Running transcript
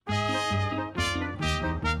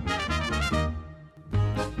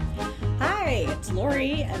it's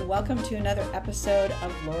Lori, and welcome to another episode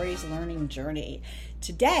of Lori's Learning Journey.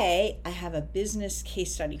 Today, I have a business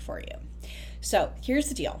case study for you. So here's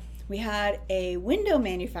the deal. We had a window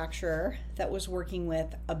manufacturer that was working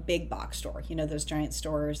with a big box store, you know, those giant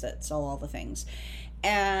stores that sell all the things.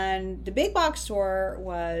 And the big box store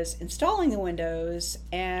was installing the windows,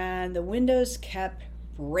 and the windows kept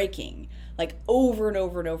breaking, like over and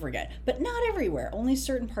over and over again, but not everywhere, only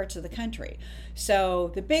certain parts of the country.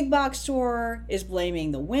 So the big box store is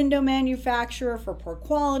blaming the window manufacturer for poor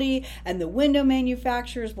quality, and the window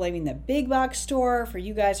manufacturer is blaming the big box store for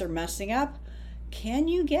you guys are messing up. Can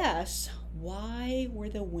you guess why were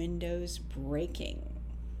the windows breaking?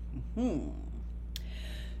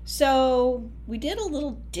 So we did a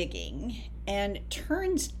little digging, and it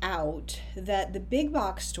turns out that the big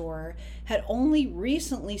box store had only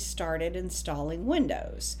recently started installing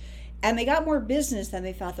windows, and they got more business than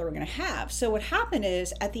they thought they were going to have. So what happened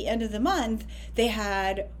is at the end of the month, they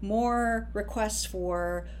had more requests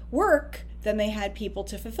for work than they had people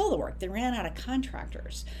to fulfill the work. They ran out of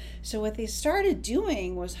contractors. So what they started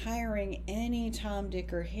doing was hiring any Tom,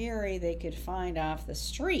 Dick, or Harry they could find off the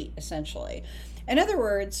street, essentially. In other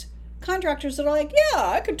words, contractors that are like, yeah,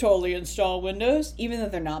 I could totally install windows, even though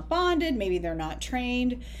they're not bonded, maybe they're not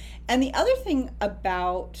trained. And the other thing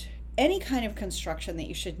about any kind of construction that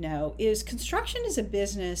you should know is construction is a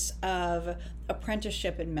business of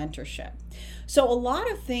apprenticeship and mentorship. So a lot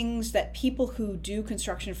of things that people who do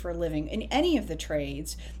construction for a living in any of the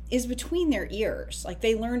trades is between their ears. Like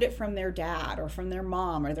they learned it from their dad or from their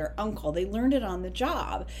mom or their uncle. They learned it on the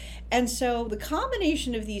job. And so the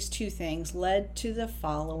combination of these two things led to the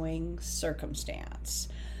following circumstance.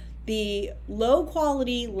 The low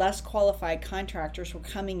quality, less qualified contractors were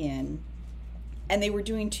coming in, and they were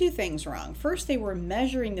doing two things wrong. First, they were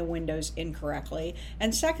measuring the windows incorrectly.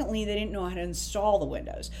 And secondly, they didn't know how to install the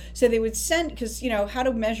windows. So they would send, because, you know, how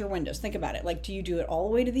to measure windows. Think about it. Like, do you do it all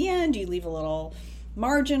the way to the end? Do you leave a little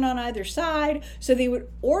margin on either side? So they would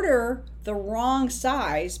order the wrong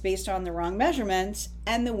size based on the wrong measurements,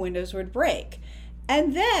 and the windows would break.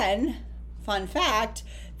 And then, fun fact,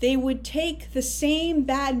 they would take the same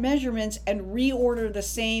bad measurements and reorder the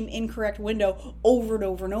same incorrect window over and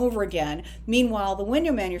over and over again. Meanwhile, the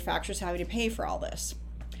window manufacturer's having to pay for all this.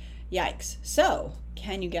 Yikes. So,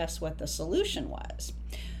 can you guess what the solution was?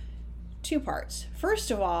 Two parts.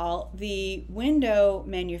 First of all, the window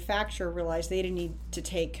manufacturer realized they didn't need to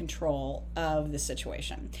take control of the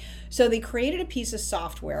situation. So they created a piece of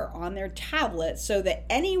software on their tablet so that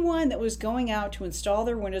anyone that was going out to install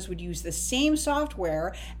their windows would use the same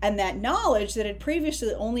software, and that knowledge that had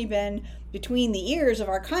previously only been between the ears of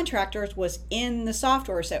our contractors was in the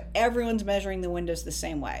software, so everyone's measuring the windows the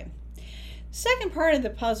same way. Second part of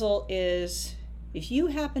the puzzle is if you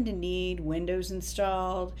happen to need windows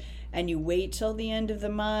installed and you wait till the end of the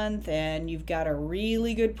month and you've got a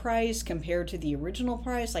really good price compared to the original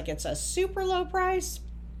price, like it's a super low price,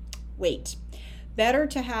 wait. Better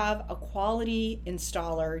to have a quality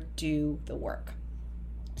installer do the work.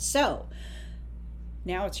 So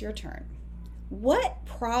now it's your turn. What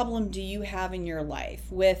problem do you have in your life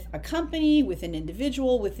with a company, with an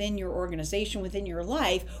individual, within your organization, within your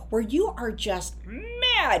life, where you are just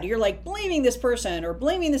mad? You're like blaming this person or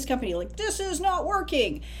blaming this company, like this is not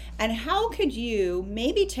working. And how could you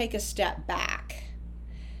maybe take a step back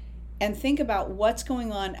and think about what's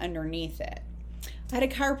going on underneath it? I had a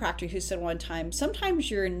chiropractor who said one time, sometimes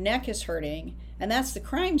your neck is hurting and that's the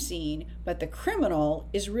crime scene, but the criminal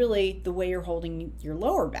is really the way you're holding your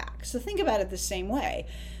lower back. So think about it the same way.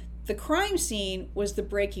 The crime scene was the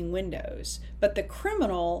breaking windows, but the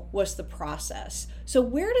criminal was the process. So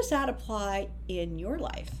where does that apply in your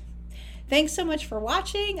life? Thanks so much for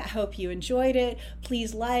watching. I hope you enjoyed it.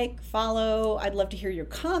 Please like, follow. I'd love to hear your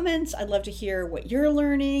comments. I'd love to hear what you're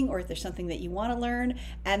learning or if there's something that you want to learn.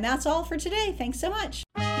 And that's all for today. Thanks so much.